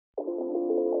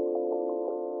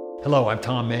Hello, I'm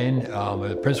Thom Mayne. I'm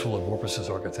the principal of Porpoises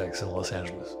Architects in Los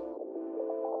Angeles.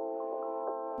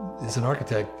 As an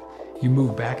architect, you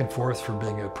move back and forth from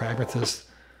being a pragmatist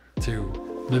to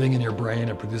living in your brain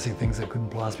and producing things that couldn't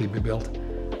possibly be built.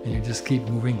 And you just keep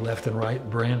moving left and right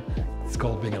brain. It's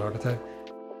called being an architect.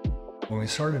 When we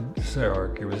started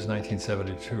SARC, it was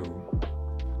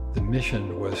 1972. The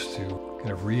mission was to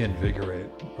kind of reinvigorate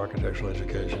architectural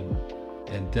education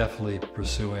and definitely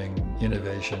pursuing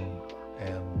innovation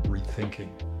and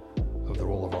rethinking of the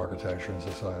role of architecture in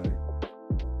society.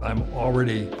 I'm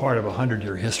already part of a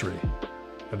 100-year history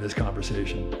of this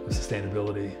conversation of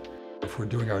sustainability. If we're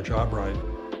doing our job right,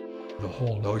 the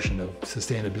whole notion of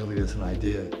sustainability is an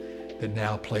idea that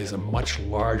now plays a much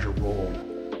larger role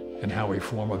in how we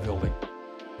form a building.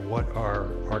 What are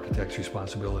architects'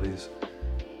 responsibilities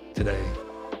today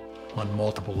on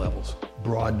multiple levels?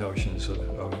 Broad notions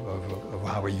of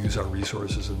how we use our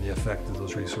resources and the effect of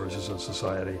those resources on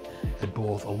society at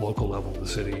both a local level, the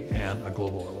city, and a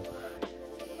global level.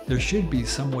 There should be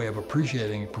some way of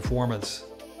appreciating performance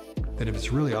that if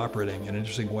it's really operating in an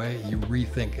interesting way, you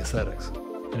rethink aesthetics.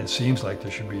 And it seems like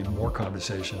there should be more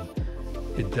conversation.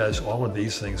 It does all of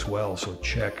these things well, so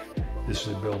check. This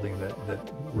is a building that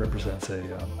represents a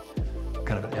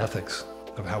kind of an ethics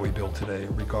of how we build today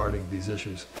regarding these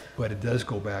issues. But it does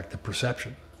go back to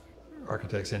perception.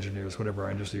 Architects, engineers, whatever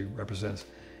our industry represents,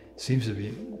 seems to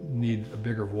need a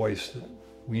bigger voice.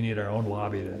 We need our own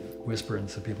lobby to whisper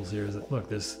into people's ears that, look,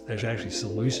 there's actually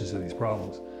solutions to these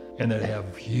problems, and that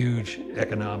have huge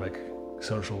economic,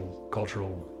 social,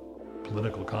 cultural,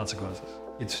 political consequences.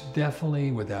 It's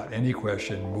definitely, without any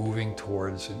question, moving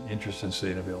towards an interest in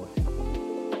sustainability.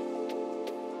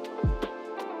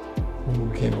 When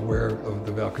we became aware of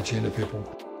the Valcocina people,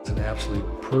 it's an absolutely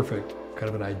perfect kind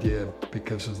of an idea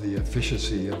because of the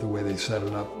efficiency of the way they set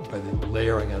it up by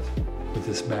layering it with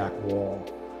this back wall.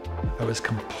 I was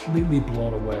completely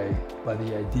blown away by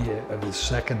the idea of the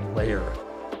second layer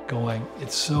going,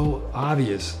 it's so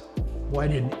obvious. Why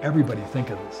didn't everybody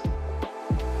think of this?